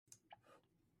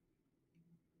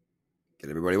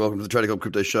everybody. Welcome to the Trading Club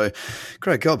Crypto Show.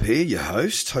 Craig Cobb here, your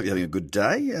host. Hope you're having a good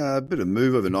day. A bit of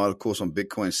move overnight, of course, on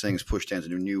Bitcoin, seeing us push down to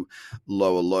a new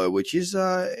lower low, which is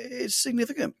it's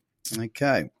significant.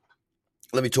 Okay.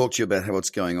 Let me talk to you about what's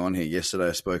going on here. Yesterday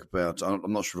I spoke about,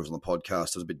 I'm not sure if it was on the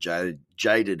podcast, I was a bit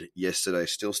jaded yesterday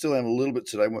still. Still am a little bit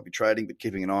today, won't be trading, but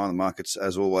keeping an eye on the markets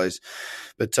as always.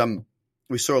 But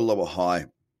we saw a lower high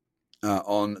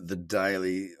on the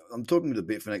daily. I'm talking to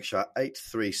the Bitfinex chart,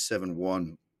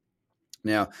 8371.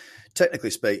 Now,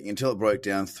 technically speaking, until it broke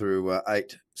down through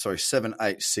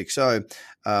 7860,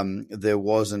 there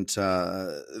wasn't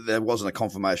a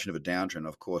confirmation of a downtrend.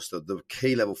 Of course, the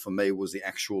key level for me was the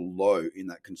actual low in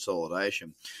that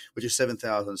consolidation, which is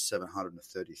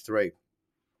 7,733.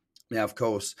 Now, of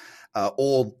course,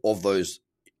 all of those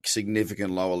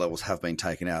significant lower levels have been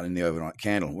taken out in the overnight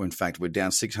candle. In fact, we're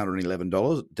down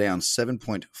 $611, down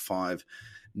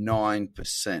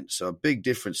 7.59%. So a big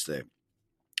difference there.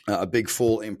 A big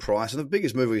fall in price, and the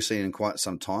biggest move we've seen in quite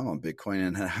some time on Bitcoin,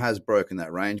 and it has broken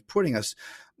that range, putting us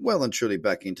well and truly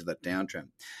back into that downtrend.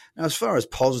 Now, as far as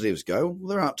positives go, well,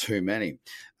 there aren't too many,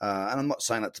 and I'm not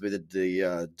saying that to be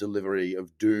the delivery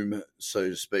of doom, so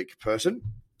to speak, person.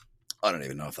 I don't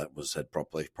even know if that was said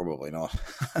properly. Probably not.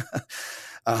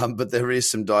 But there is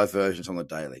some divergence on the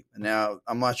daily. Now,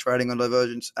 am I trading on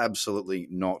divergence? Absolutely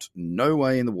not. No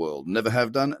way in the world. Never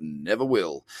have done, never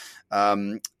will.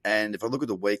 And if I look at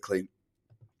the weekly,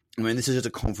 I mean, this is just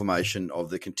a confirmation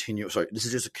of this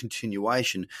is just a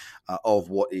continuation of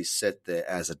what is set there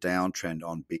as a downtrend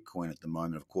on Bitcoin at the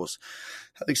moment. Of course,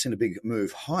 having seen a big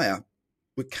move higher,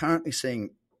 we're currently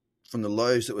seeing from the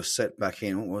lows that were set back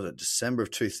in, what was it, December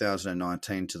of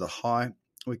 2019 to the high,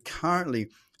 we're currently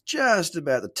just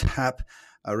about the tap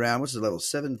around, what's the level,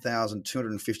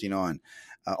 7,259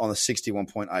 on the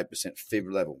 61.8% fib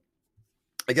level.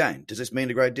 Again, does this mean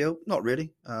a great deal? Not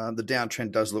really. The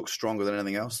downtrend does look stronger than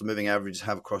anything else. The moving averages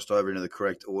have crossed over into the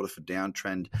correct order for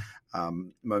downtrend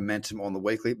momentum on the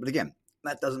weekly. But again,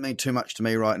 that doesn't mean too much to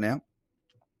me right now.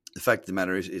 The fact of the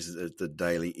matter is that the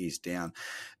daily is down.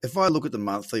 If I look at the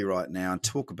monthly right now and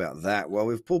talk about that, well,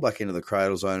 we've pulled back into the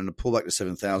cradle zone and pulled back to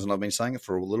 7,000. I've been saying it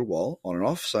for a little while, on and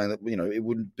off, saying that, it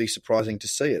wouldn't be surprising to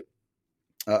see it.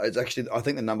 It's actually, I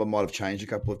think the number might have changed a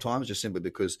couple of times, just simply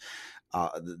because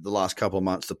the last couple of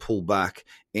months, the pull back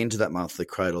into that monthly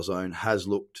cradle zone has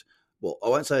looked, well, I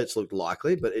won't say it's looked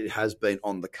likely, but it has been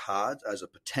on the cards as a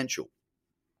potential.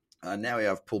 Now we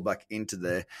have pulled back into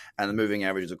there, and the moving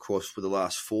averages, of course, for the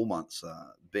last 4 months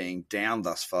being down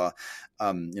thus far.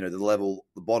 The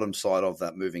bottom side of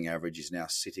that moving average is now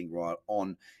sitting right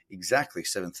on exactly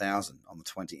 7,000 on the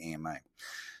 20 EMA.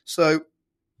 So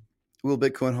will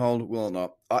Bitcoin hold? Will it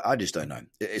not? I just don't know.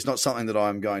 It's not something that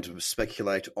I'm going to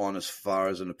speculate on as far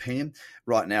as an opinion.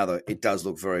 Right now, though, it does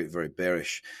look very, very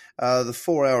bearish. The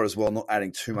 4 hour as well, not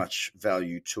adding too much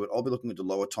value to it. I'll be looking at the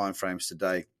lower time frames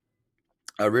today.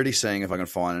 Really seeing if I can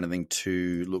find anything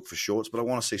to look for shorts, but I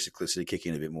want to see cyclicity kick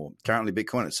in a bit more. Currently,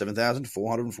 Bitcoin at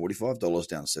 $7,445,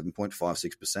 down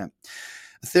 7.56%.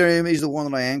 Ethereum is the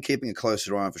one that I am keeping a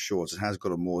closer eye on for shorts. It has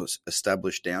got a more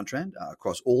established downtrend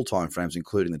across all time frames,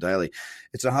 including the daily.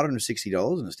 It's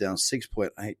 $160 and it's down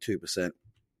 6.82%.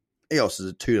 EOS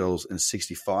is at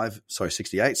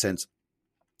 $2.68.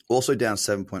 Also down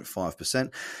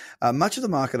 7.5%. Much of the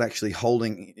market actually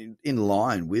holding in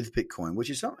line with Bitcoin, which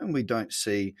is something we don't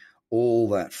see all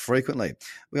that frequently.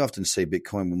 We often see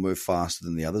Bitcoin will move faster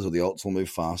than the others, or the alts will move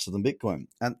faster than Bitcoin.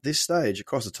 At this stage,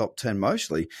 across the top 10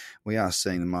 mostly, we are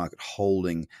seeing the market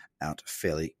holding out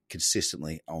fairly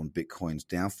consistently on Bitcoin's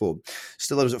downfall.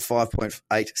 Still, it is at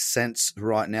 5.8 cents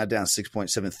right now, down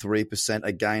 6.73%.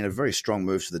 Again, a very strong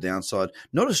move to the downside.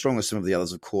 Not as strong as some of the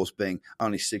others, of course, being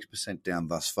only 6% down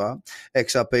thus far.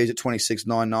 XRP is at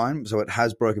 26.99, so it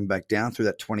has broken back down through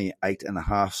that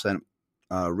 28.5 cent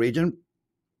region.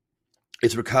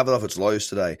 It's recovered off its lows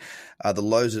today. The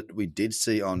lows that we did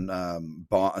see on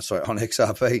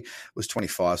XRP was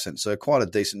 25 cents. So quite a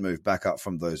decent move back up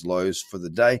from those lows for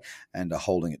the day, and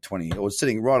holding at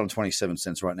sitting right on 27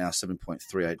 cents right now,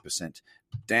 7.38%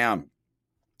 down.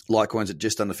 Litecoin's at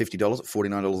just under $50 at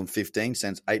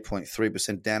 $49.15,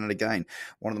 8.3% down. And again,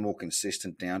 one of the more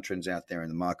consistent downtrends out there in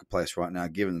the marketplace right now,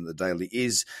 given that the daily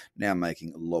is now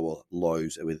making lower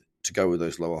lows to go with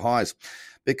those lower highs.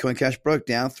 Bitcoin Cash broke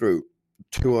down through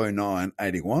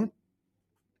 209.81.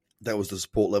 That was the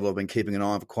support level I've been keeping an eye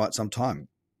on for quite some time.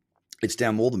 It's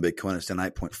down more than Bitcoin. It's down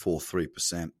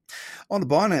 8.43%. On the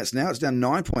Binance now, it's down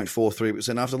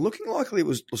 9.43% after looking like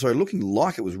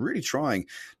it was really trying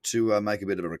to make a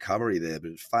bit of a recovery there,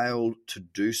 but it failed to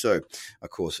do so. Of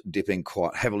course, dipping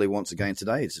quite heavily once again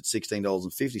today. It's at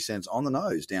 $16.50 on the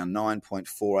nose, down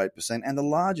 9.48%, and the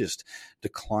largest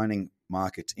declining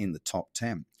market in the top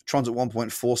 10. Tron's at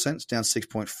 1.4 cents, down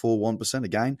 6.41%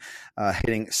 again,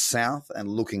 heading south and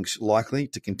looking likely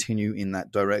to continue in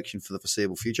that direction for the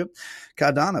foreseeable future.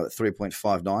 Cardano at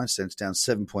 3.59 cents, down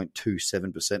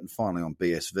 7.27%. And finally on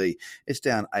BSV, it's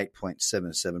down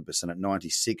 8.77% at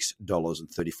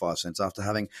 $96.35 after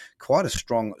having quite a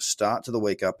strong start to the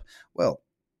week, up,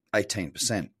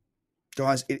 18%.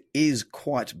 Guys, it is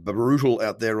quite brutal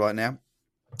out there right now.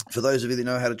 For those of you that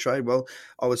know how to trade,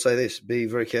 I would say this: be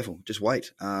very careful. Just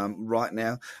wait. Right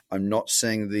now, I'm not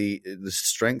seeing the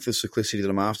strength of cyclicity that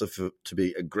I'm after to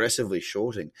be aggressively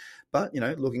shorting. But,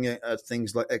 looking at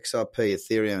things like XRP,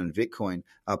 Ethereum, and Bitcoin,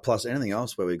 plus anything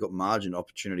else where we've got margin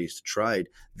opportunities to trade,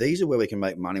 these are where we can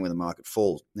make money when the market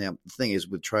falls. Now, the thing is,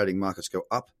 with trading, markets go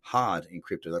up hard in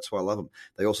crypto. That's why I love them.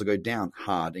 They also go down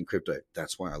hard in crypto.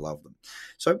 That's why I love them.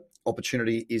 So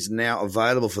opportunity is now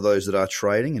available for those that are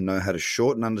trading and know how to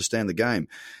short and understand the game.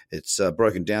 It's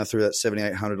broken down through that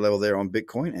 7,800 level there on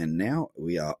Bitcoin, and now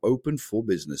we are open for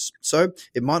business. So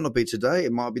it might not be today,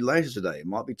 it might be later today, it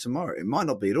might be tomorrow, it might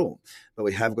not be at all, but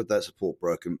we have got that support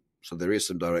broken, so there is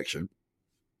some direction.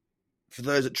 For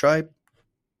those that trade,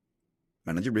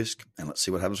 manage your risk, and let's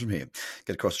see what happens from here.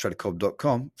 Get across to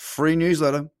tradercobb.com, free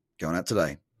newsletter going out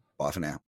today. Bye for now.